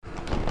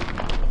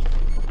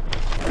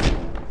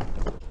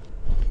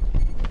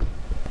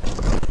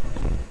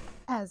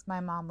as my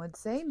mom would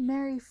say,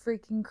 Merry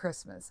freaking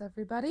Christmas,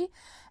 everybody.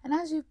 And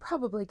as you've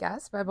probably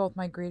guessed by both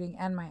my greeting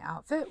and my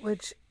outfit,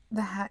 which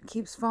the hat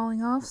keeps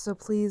falling off, so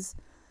please,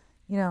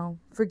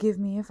 forgive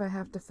me if I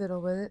have to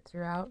fiddle with it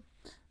throughout.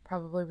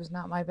 Probably was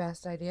not my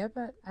best idea,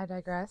 but I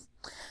digress.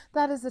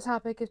 That is the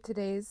topic of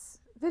today's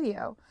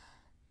video.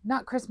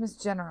 Not Christmas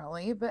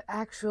generally, but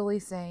actually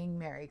saying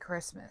Merry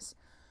Christmas.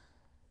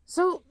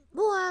 So,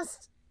 the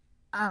last,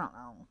 I don't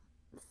know,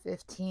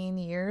 15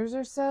 years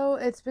or so,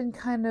 it's been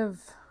kind of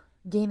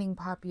gaining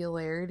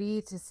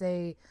popularity to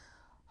say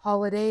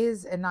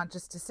holidays, and not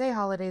just to say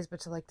holidays, but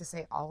to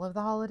say all of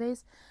the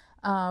holidays,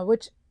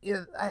 which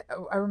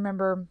I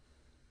remember,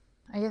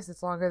 I guess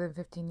it's longer than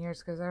 15 years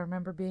because I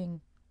remember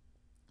being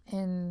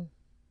in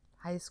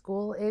high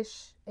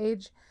school-ish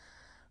age,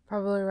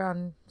 probably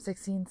around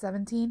 16,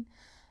 17,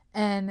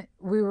 and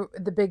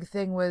the big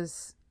thing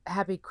was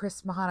Happy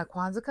Chris Mahana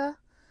Kwanzaa,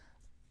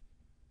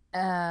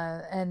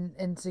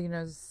 and so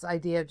this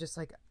idea of just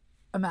like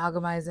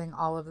amalgamizing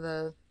all of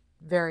the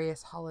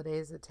various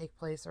holidays that take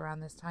place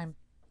around this time,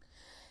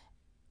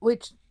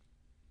 which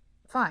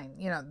fine,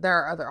 there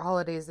are other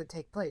holidays that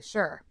take place,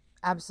 sure,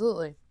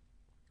 absolutely,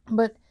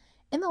 but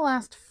in the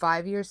last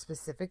 5 years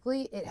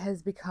specifically, it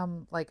has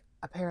become like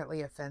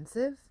apparently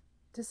offensive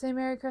to say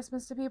Merry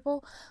Christmas to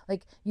people.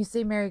 Like, you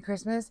say Merry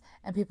Christmas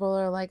and people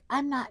are like,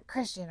 I'm not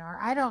Christian, or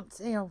I don't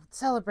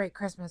celebrate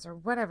Christmas, or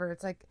whatever.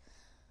 It's like,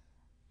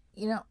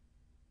 you know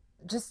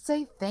just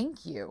say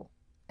thank you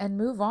and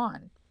move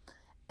on.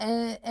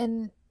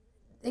 And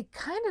it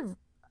kind of,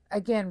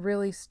 again,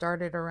 really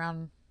started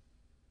around,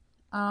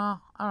 I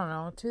don't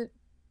know,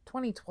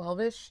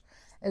 2012ish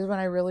is when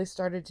I really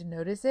started to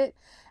notice it.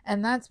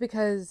 And that's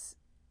because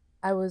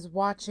I was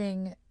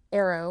watching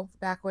Arrow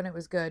back when it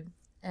was good,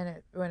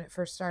 and when it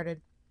first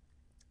started.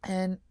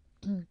 And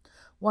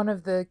one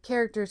of the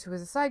characters, who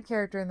was a side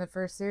character in the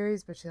first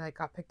series, but she like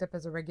got picked up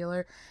as a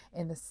regular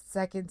in the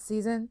second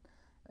season,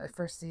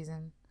 first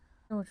season,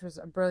 which was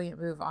a brilliant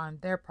move on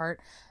their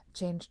part,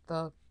 changed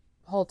the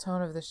whole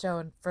tone of the show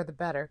and for the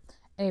better.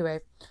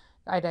 Anyway,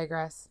 I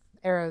digress.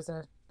 Arrow's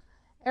a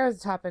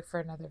topic for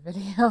another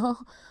video.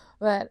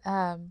 But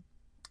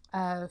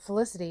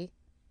Felicity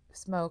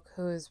Smoke,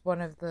 who is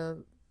one of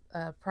the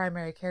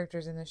primary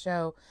characters in the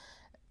show,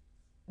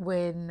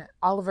 when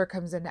Oliver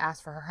comes in to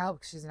ask for her help,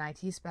 because she's an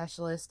IT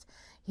specialist,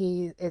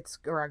 it's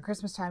around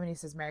Christmas time, and he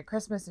says Merry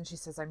Christmas, and she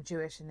says I'm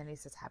Jewish, and then he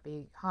says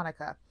Happy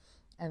Hanukkah.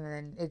 And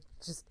then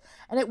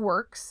it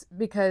works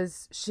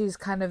because she's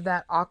kind of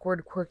that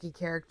awkward, quirky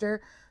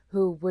character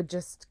who would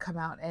just come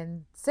out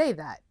and say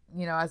that,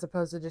 as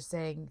opposed to just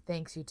saying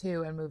thanks, you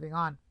too, and moving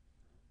on.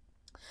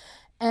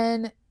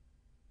 And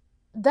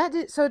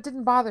so it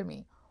didn't bother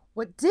me.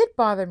 What did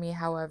bother me,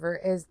 however,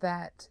 is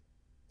that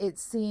it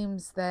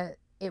seems that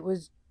it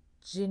was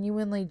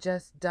genuinely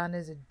just done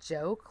as a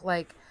joke.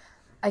 Like,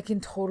 I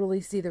can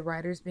totally see the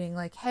writers being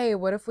like, hey,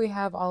 what if we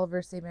have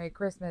Oliver say Merry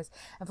Christmas?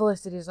 And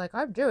Felicity's like,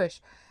 I'm Jewish.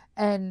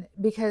 And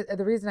because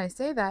the reason I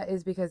say that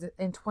is because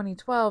in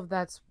 2012,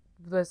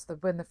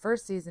 when the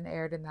first season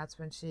aired, and that's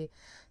when she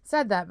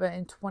said that. But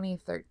in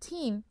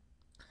 2013,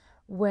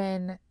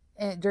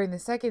 during the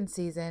second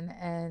season,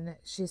 and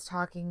she's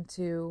talking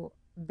to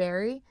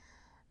Barry,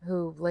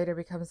 who later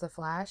becomes the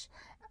Flash,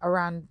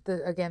 around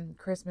again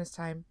Christmas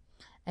time,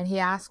 and he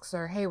asks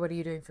her, hey, what are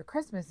you doing for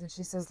Christmas? And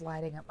she says,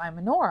 lighting up my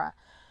menorah.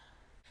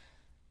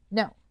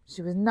 No,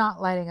 she was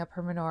not lighting up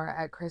her menorah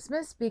at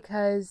Christmas,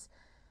 because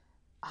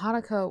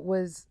Hanukkah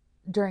was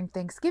during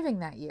Thanksgiving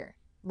that year,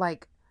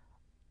 like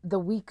the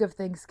week of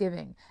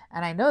Thanksgiving.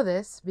 And I know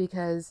this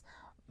because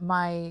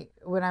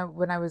when I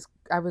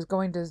was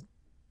going to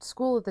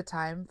school at the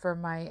time for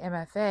my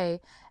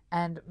MFA,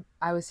 and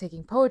I was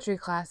taking poetry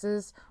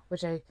classes,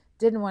 which I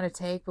didn't want to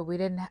take, but we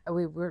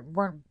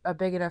weren't a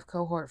big enough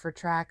cohort for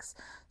tracks,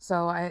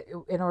 so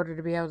in order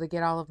to be able to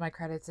get all of my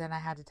credits in, I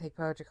had to take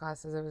poetry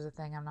classes. It was a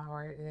thing. I'm not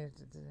worried.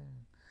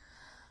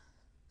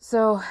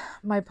 So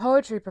my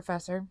poetry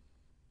professor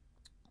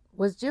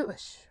was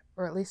Jewish,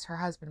 or at least her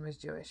husband was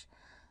Jewish.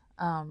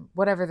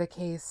 Whatever the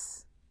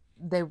case,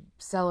 they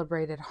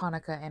celebrated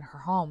Hanukkah in her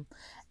home,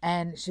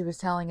 and she was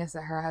telling us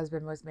that her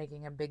husband was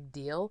making a big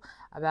deal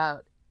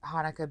about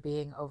Hanukkah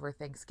being over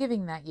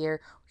Thanksgiving that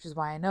year, which is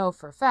why I know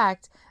for a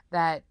fact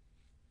that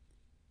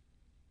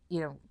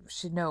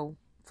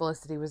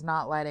Felicity was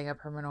not lighting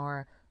up her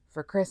menorah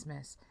for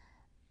Christmas,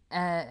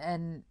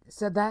 and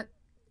so that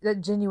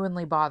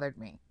genuinely bothered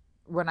me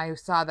when I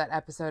saw that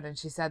episode and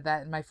she said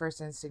that, and my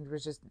first instinct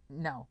was just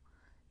no.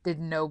 Did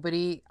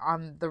nobody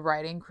on the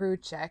writing crew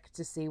check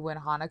to see when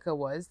Hanukkah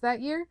was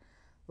that year?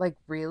 Like,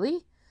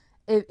 really?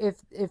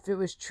 If it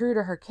was true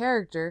to her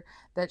character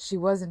that she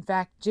was in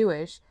fact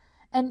Jewish,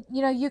 and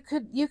you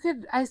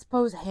could I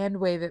suppose hand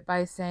wave it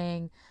by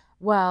saying,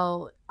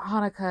 well,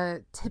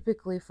 Hanukkah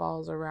typically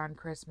falls around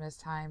Christmas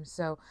time,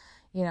 so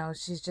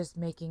she's just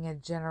making a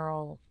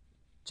general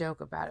joke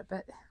about it.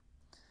 But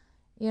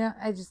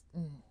I just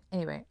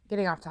anyway,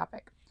 getting off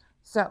topic.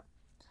 So,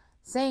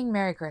 saying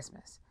Merry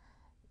Christmas.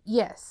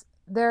 Yes,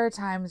 there are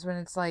times when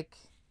it's like,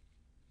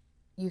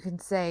 You can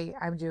say,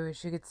 I'm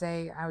Jewish. You could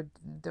say, I would,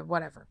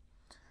 whatever.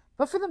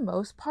 But for the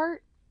most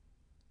part,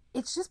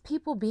 it's just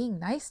people being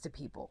nice to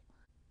people.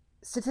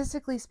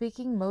 Statistically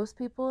speaking, most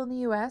people in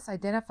the US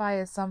identify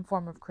as some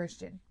form of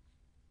Christian.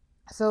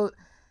 So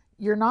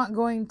you're not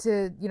going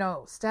to,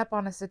 step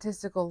on a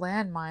statistical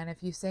landmine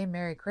if you say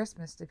Merry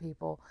Christmas to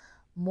people.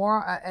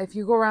 More, if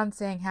you go around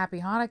saying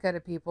Happy Hanukkah to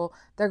people,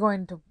 they're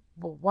going to,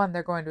 well, one,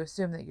 they're going to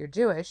assume that you're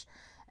Jewish,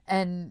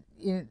 and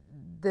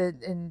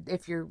and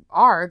if you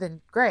are,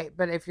 then great.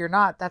 But if you're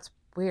not, that's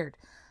weird.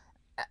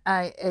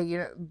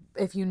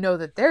 If you know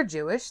that they're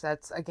Jewish,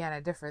 that's again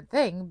a different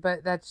thing.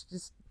 But that's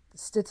just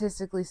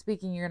statistically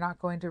speaking, you're not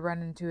going to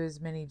run into as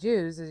many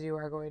Jews as you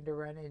are going to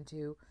run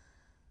into,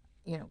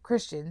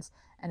 Christians.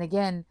 And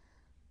again,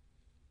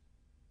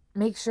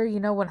 make sure you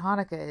know what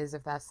Hanukkah is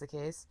if that's the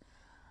case.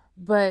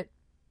 But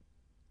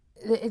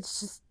it's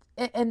just,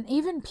 and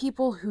even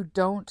people who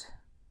don't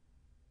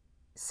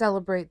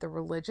celebrate the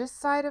religious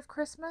side of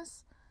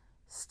Christmas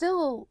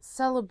still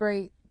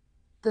celebrate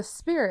the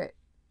spirit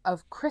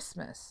of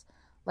Christmas,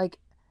 like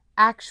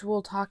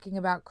actual talking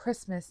about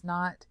Christmas,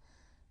 not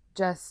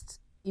just,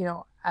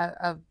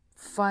 a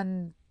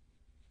fun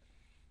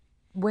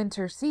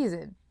winter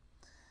season.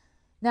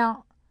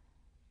 Now,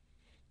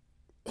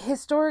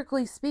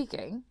 historically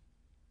speaking,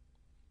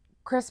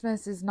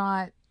 Christmas is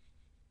not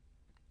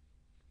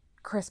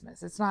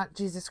Christmas. It's not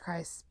Jesus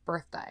Christ's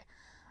birthday.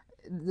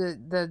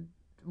 The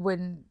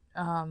when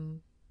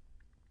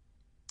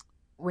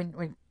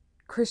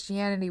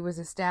Christianity was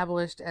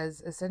established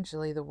as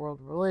essentially the world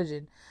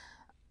religion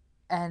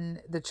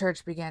and the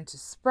church began to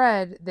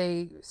spread,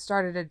 they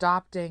started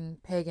adopting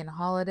pagan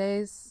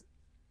holidays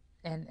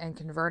and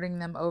converting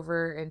them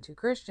over into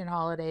Christian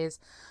holidays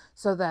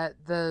so that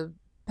the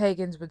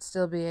pagans would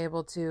still be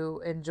able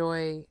to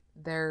enjoy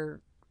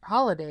their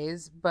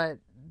holidays, but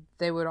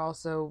they would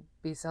also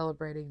be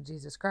celebrating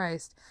Jesus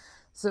Christ.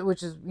 So,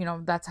 which is,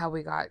 that's how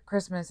we got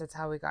Christmas, that's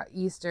how we got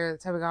Easter,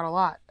 that's how we got a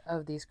lot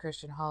of these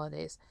Christian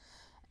holidays.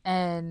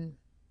 And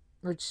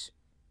which,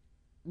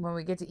 when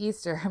we get to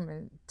Easter, I'm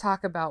going to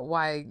talk about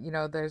why,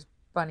 there's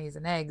bunnies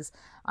and eggs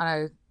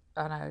on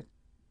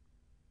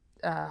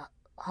a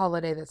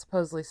holiday that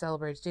supposedly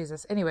celebrates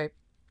Jesus. Anyway,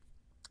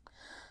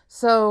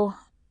 so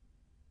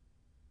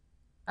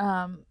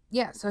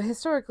so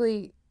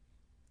historically,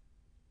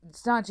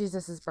 it's not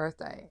Jesus's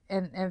birthday.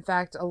 And in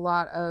fact, a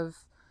lot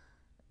of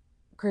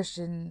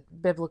Christian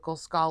biblical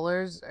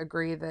scholars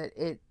agree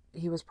that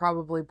he was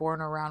probably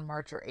born around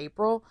March or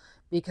April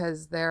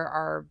because there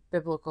are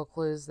biblical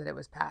clues that it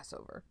was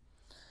Passover.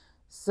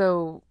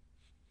 So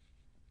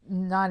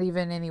not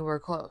even anywhere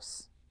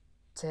close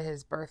to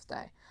his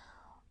birthday.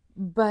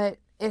 But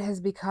it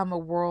has become a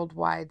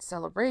worldwide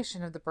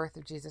celebration of the birth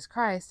of Jesus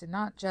Christ, and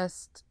not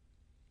just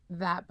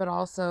that, but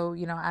also,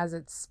 as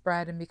it's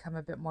spread and become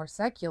a bit more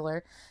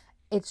secular,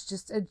 it's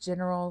just a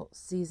general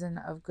season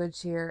of good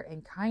cheer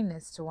and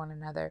kindness to one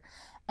another.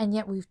 And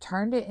yet we've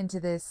turned it into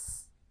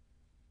this,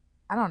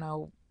 I don't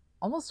know,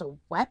 almost a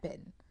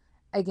weapon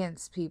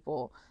against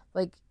people.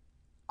 Like,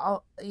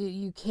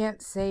 you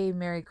can't say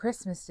Merry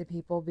Christmas to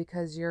people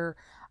because you're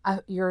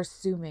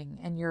assuming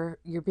and you're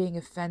being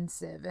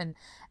offensive,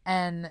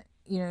 and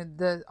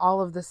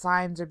all of the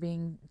signs are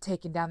being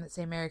taken down that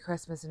say Merry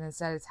Christmas, and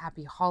instead it's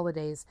Happy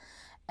Holidays.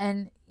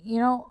 And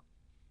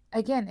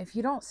again, if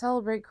you don't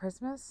celebrate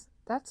Christmas,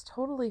 that's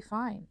totally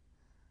fine.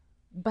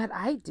 But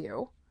I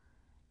do.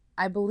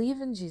 I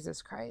believe in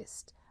Jesus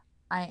Christ.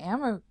 I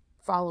am a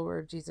follower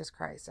of Jesus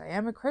Christ. I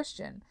am a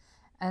Christian.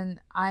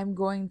 And I'm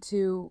going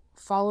to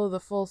follow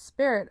the full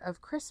spirit of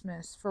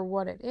Christmas for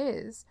what it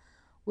is,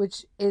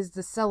 which is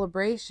the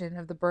celebration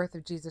of the birth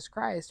of Jesus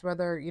Christ.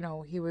 Whether,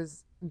 he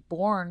was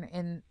born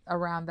in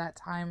around that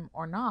time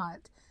or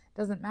not,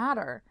 doesn't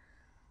matter.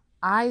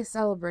 I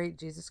celebrate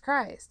Jesus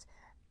Christ.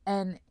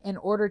 And in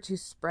order to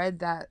spread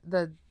that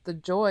the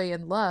joy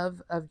and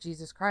love of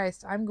Jesus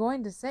Christ, I'm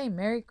going to say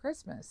Merry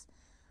Christmas.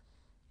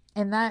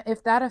 And that,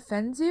 if that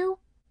offends you,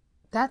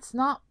 that's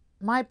not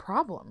my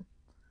problem.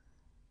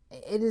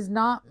 It is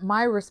not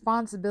my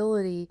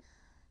responsibility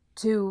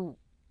to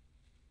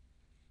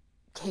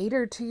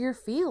cater to your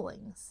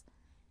feelings.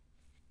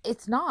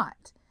 It's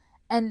not.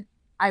 And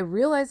I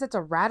realize that's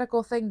a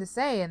radical thing to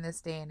say in this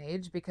day and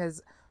age,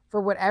 because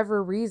for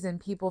whatever reason,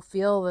 people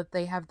feel that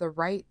they have the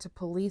right to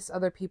police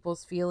other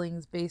people's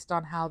feelings based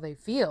on how they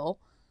feel.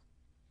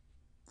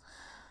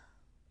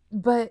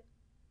 But,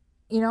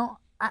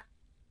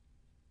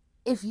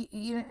 if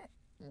you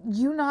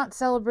not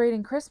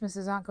celebrating Christmas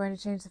is not going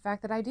to change the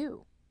fact that I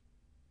do.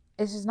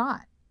 It's just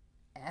not.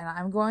 And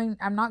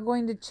I'm not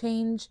going to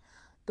change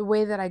the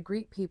way that I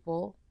greet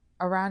people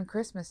around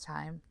Christmas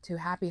time to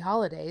Happy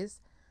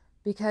Holidays,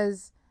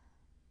 because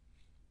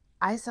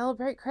I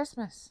celebrate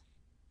Christmas.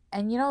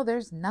 And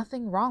there's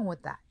nothing wrong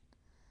with that.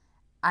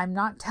 I'm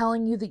not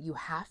telling you that you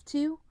have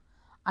to.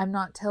 I'm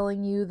not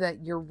telling you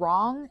that you're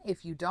wrong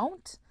if you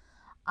don't.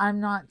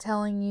 I'm not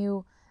telling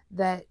you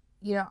that,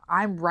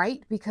 I'm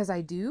right because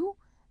I do.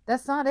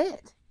 That's not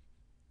it.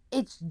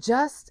 It's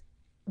just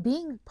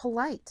being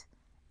polite.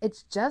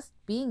 It's just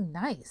being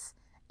nice.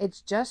 It's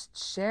just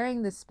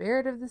sharing the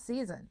spirit of the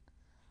season.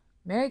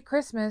 Merry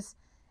Christmas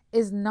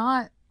is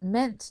not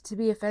meant to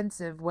be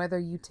offensive, whether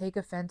you take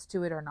offense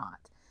to it or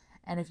not.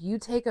 And if you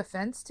take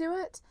offense to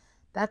it,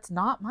 that's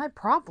not my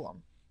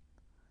problem.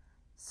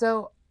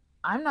 So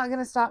I'm not going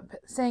to stop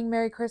saying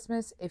Merry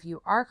Christmas. If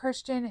you are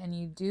Christian and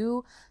you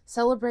do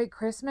celebrate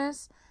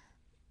Christmas,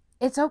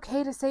 it's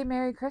okay to say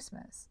Merry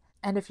Christmas.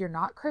 And if you're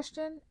not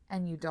Christian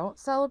and you don't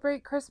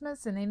celebrate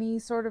Christmas in any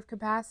sort of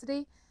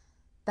capacity,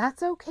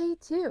 that's okay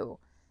too.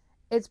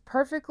 It's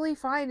perfectly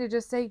fine to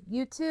just say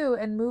you too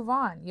and move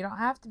on. You don't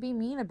have to be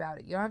mean about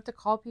it. You don't have to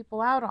call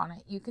people out on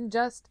it. You can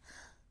just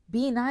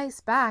be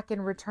nice back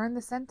and return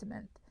the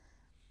sentiment.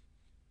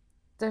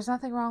 There's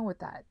nothing wrong with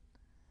that.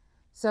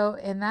 So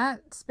in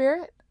that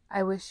spirit,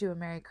 I wish you a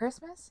Merry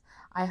Christmas.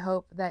 I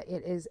hope that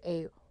it is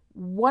a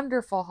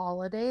wonderful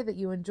holiday, that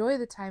you enjoy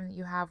the time that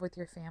you have with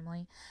your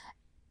family,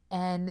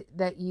 and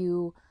that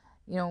you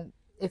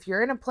if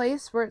you're in a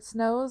place where it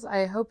snows,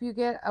 I hope you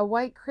get a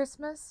white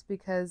Christmas,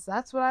 because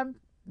that's what I'm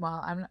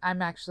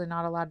actually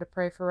not allowed to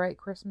pray for white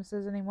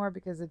Christmases anymore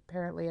because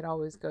apparently it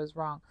always goes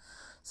wrong.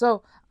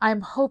 So I'm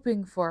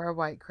hoping for a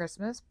white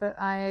Christmas, but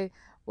I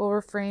will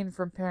refrain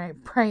from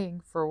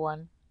praying for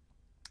one.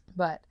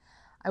 But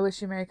I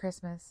wish you Merry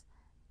Christmas,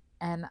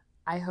 and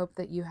I hope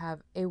that you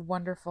have a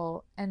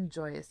wonderful and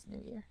joyous New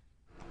Year.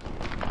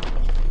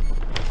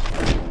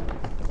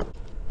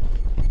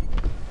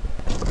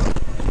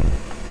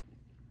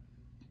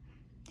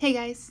 Hey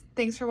guys,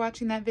 thanks for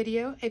watching that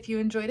video. If you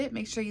enjoyed it,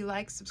 make sure you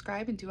like,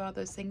 subscribe, and do all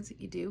those things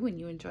that you do when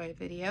you enjoy a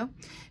video.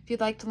 If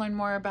you'd like to learn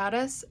more about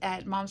us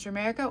at Moms for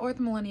America or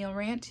the Millennial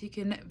Rant, you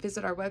can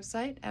visit our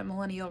website at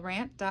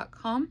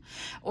millennialrant.com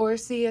or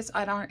see us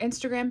on our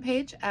Instagram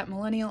page at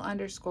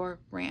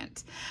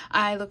millennial_rant.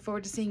 I look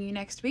forward to seeing you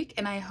next week,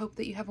 and I hope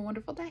that you have a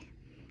wonderful day.